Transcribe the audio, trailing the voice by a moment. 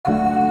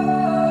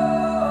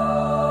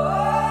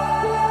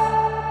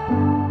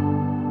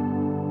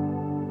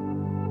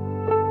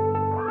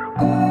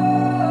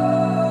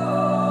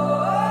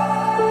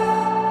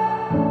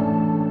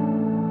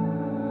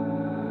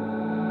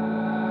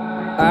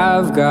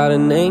I've got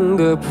an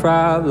anger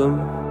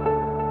problem,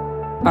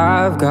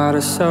 I've got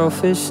a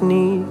selfish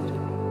need.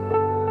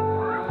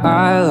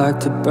 I like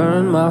to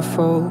burn my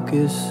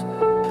focus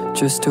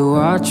just to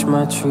watch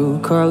my true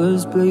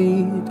colors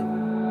bleed.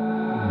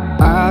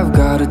 I've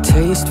got a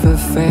taste for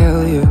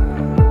failure,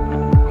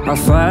 I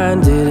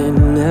find it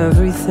in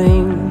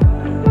everything.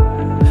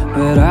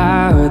 But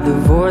I heard the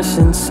voice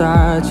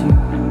inside you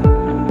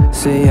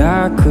say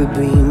I could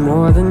be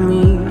more than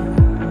me.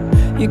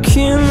 You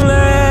can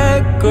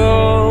let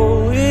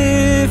go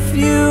if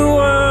you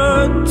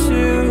want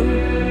to,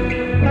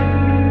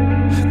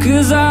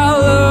 'cause I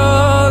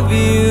love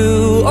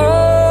you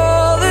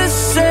all the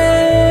same.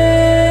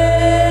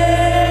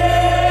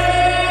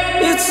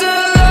 It's a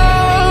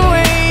long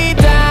way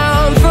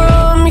down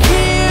from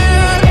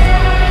here,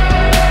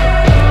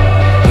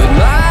 but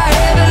my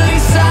heavenly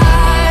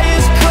side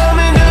is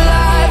coming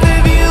alive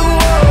if you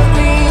want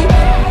me.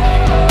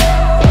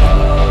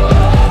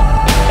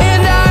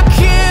 And I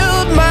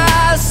killed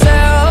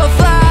myself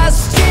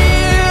last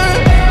year,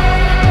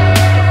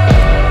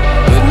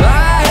 but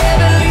my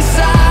heavenly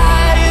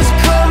side is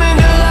coming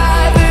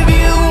alive if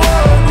you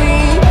want me.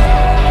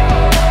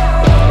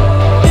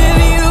 If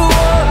you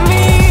want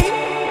me.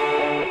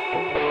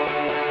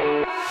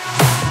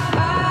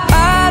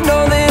 I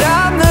know that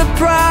I'm the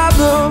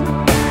problem,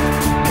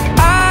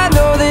 I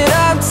know that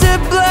I'm to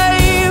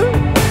blame,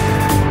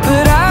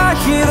 but I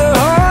hear the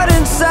heart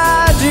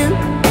inside you,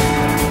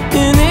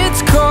 and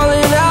it's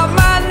calling out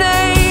my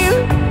name.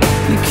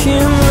 You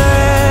can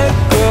let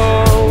go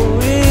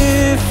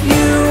if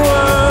you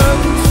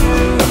want to,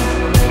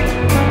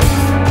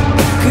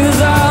 'cause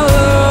I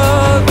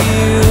love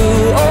you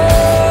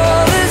all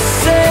the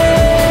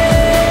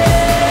same.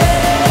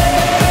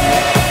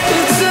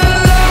 It's a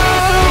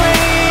long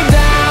way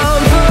down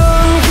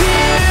from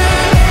here,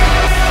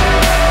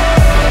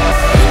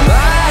 but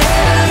my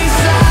heavenly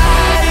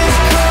side is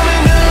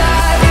coming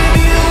alive if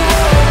you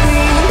want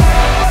me.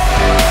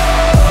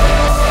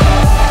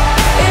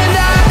 And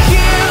I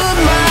killed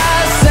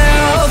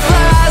myself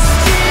last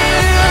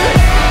year,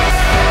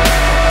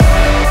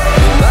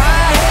 but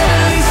my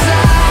heavenly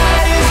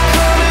side is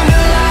coming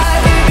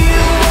alive if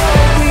you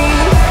want me.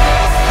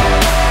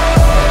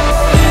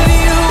 If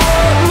you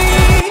want me.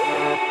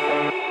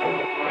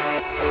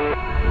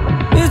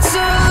 It's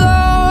a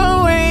long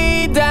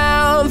way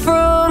down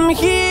from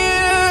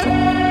here,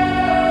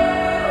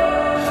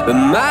 but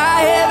my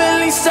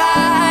heavenly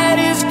side